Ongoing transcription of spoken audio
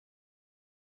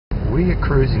We are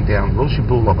cruising down Wilshire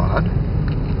Boulevard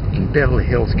in Beverly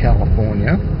Hills,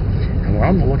 California, and we're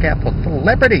on the lookout for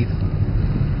celebrities.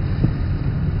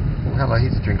 Well, hello,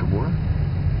 here's a drink of water.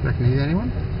 Reckon he's anyone?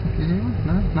 He's anyone?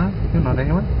 No? No? You're not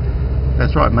anyone?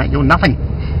 That's right, mate, you're nothing.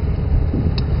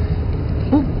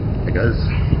 Ooh, there goes.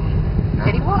 No.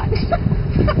 Getting what?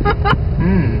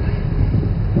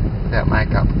 Without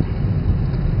makeup.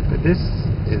 But this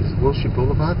is Wilshire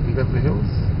Boulevard in Beverly Hills.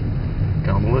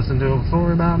 Come listen to a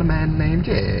story about a man named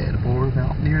Jed, or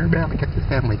about near about to catch his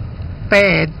family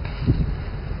bad.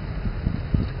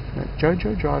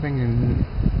 Jojo driving in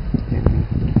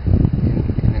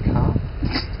a car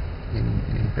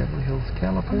in Beverly Hills,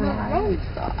 California. On the wrong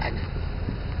side.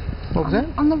 What was that?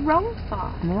 On the wrong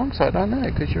side. On the wrong side, I know,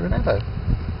 because you're an Avo.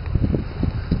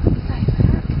 Say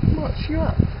that. What? You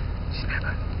are. She's an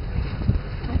Avo.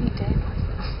 Don't you dare.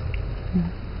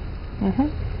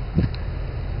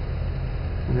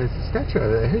 And there's a statue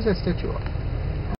over there. Who's that statue of?